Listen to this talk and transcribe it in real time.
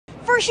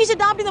First she's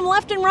adopting them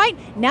left and right,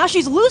 now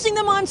she's losing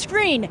them on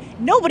screen.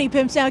 Nobody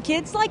pimps out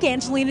kids like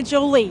Angelina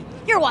Jolie.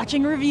 You're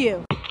watching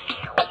RevYOU.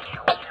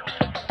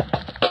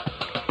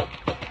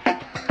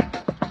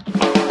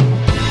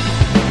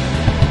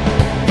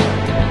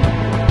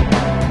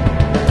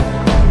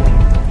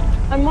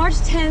 On March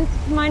 10th,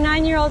 my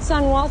 9-year-old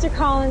son, Walter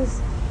Collins,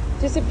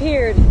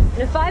 disappeared.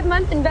 And a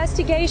 5-month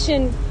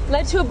investigation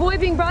led to a boy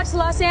being brought to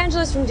Los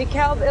Angeles from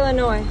DeKalb,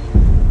 Illinois.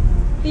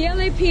 The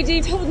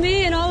LAPD told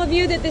me and all of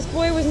you that this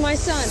boy was my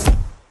son.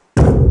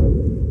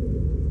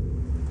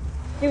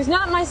 He was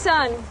not my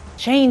son.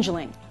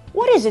 Changeling.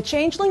 What is a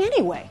changeling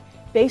anyway?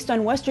 Based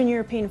on Western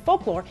European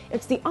folklore,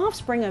 it's the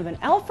offspring of an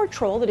elf or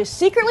troll that has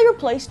secretly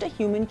replaced a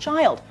human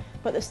child.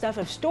 But the stuff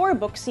of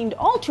storybooks seemed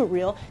all too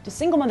real to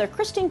single mother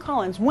Christine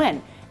Collins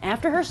when,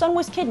 after her son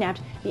was kidnapped,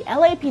 the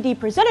LAPD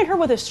presented her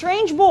with a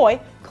strange boy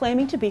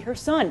claiming to be her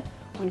son.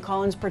 When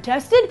Collins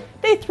protested,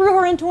 they threw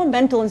her into a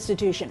mental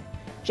institution.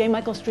 J.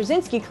 Michael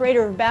Straczynski,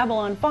 creator of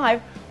Babylon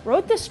 5,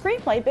 wrote this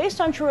screenplay based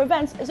on true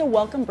events as a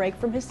welcome break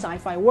from his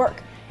sci-fi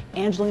work.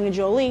 Angelina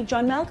Jolie,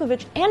 John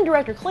Malkovich, and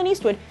director Clint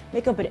Eastwood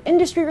make up an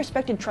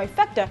industry-respected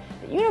trifecta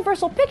that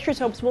Universal Pictures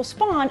hopes will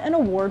spawn an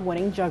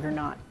award-winning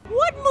juggernaut.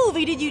 What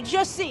movie did you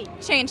just see?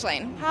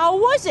 Changeling. How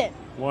was it?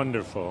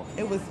 Wonderful.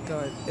 It was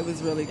good. It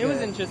was really good. It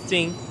was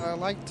interesting. I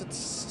liked its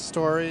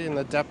story and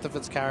the depth of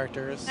its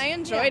characters. I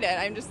enjoyed it.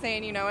 I'm just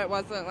saying, it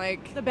wasn't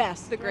like The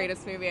best. the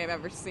greatest movie I've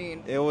ever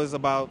seen. It was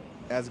about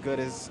as good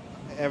as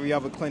every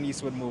other Clint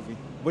Eastwood movie,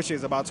 which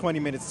is about 20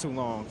 minutes too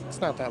long.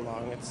 It's not that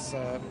long.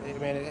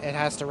 It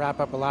has to wrap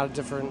up a lot of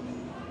different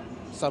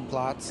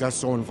subplots. Got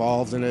so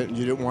involved in it, and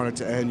you didn't want it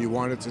to end. You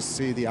wanted to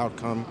see the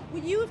outcome.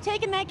 Would you have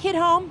taken that kid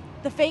home?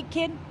 The fake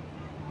kid?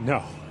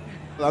 No.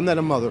 I'm not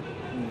a mother,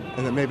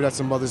 and then maybe that's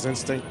a mother's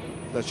instinct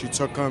that she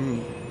took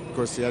him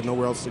because he had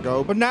nowhere else to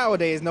go. But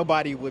nowadays,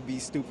 nobody would be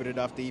stupid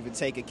enough to even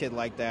take a kid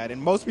like that, and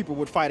most people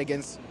would fight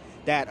against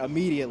that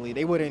immediately.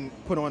 They wouldn't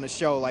put on a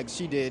show like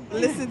she did.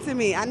 Listen to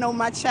me. I know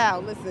my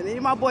child. Listen, any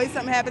of my boys,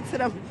 something happened to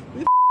them,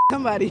 we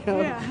somebody.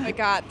 I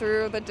got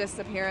through the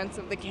disappearance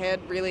of the kid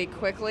really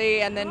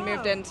quickly and then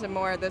moved into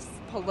more of this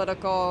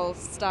political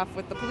stuff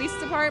with the police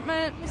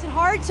department. Is it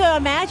hard to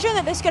imagine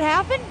that this could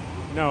happen?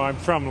 No, I'm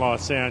from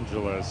Los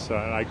Angeles.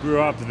 I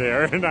grew up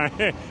there,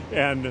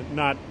 and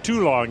not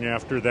too long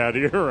after that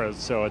era,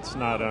 so it's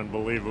not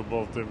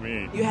unbelievable to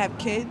me. You have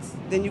kids,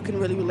 then you can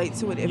really relate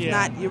to it. If Yeah.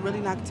 not, you're really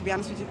not, to be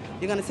honest with you,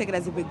 you're going to take it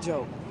as a big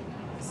joke.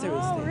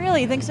 Seriously. Oh, really?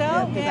 You think so?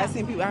 Yeah,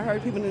 because I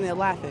heard people in there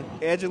laughing.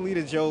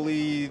 Angelina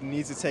Jolie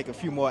needs to take a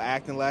few more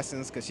acting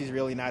lessons because she's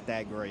really not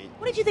that great.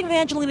 What did you think of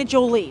Angelina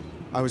Jolie?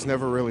 I was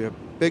never really a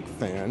big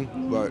fan,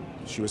 but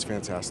she was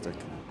fantastic.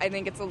 I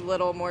think it's a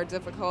little more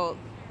difficult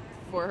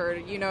for her,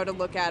 to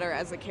look at her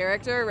as a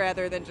character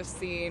rather than just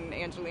seeing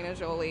Angelina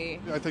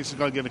Jolie. I think she's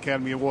going to get an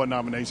Academy Award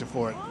nomination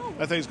for it.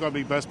 I think it's going to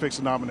be Best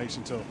Picture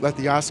nomination, too. Let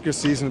the Oscar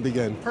season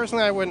begin.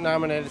 Personally, I wouldn't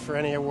nominate it for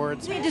any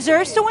awards. He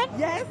deserves to win?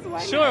 Yes,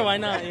 why Sure, not? why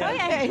not?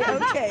 Yeah.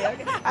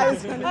 Okay. I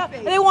was going to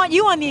say. They want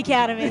you on the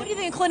Academy. What do you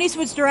think of Clint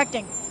Eastwood's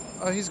directing?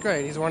 Oh, he's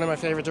great. He's one of my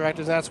favorite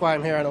directors, and that's why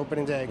I'm here on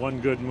opening day. One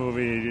good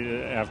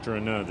movie after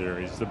another.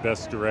 He's the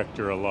best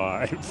director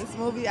alive. This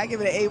movie, I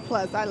give it an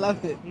A+. I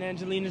love it. And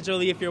Angelina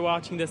Jolie, if you're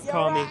watching this,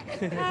 call me.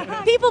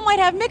 People might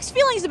have mixed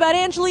feelings about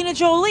Angelina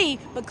Jolie,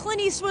 but Clint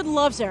Eastwood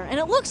loves her, and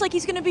it looks like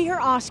he's going to be her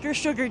Oscar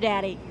sugar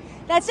daddy.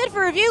 That's it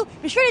for RevYOU.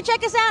 Be sure to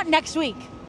check us out next week.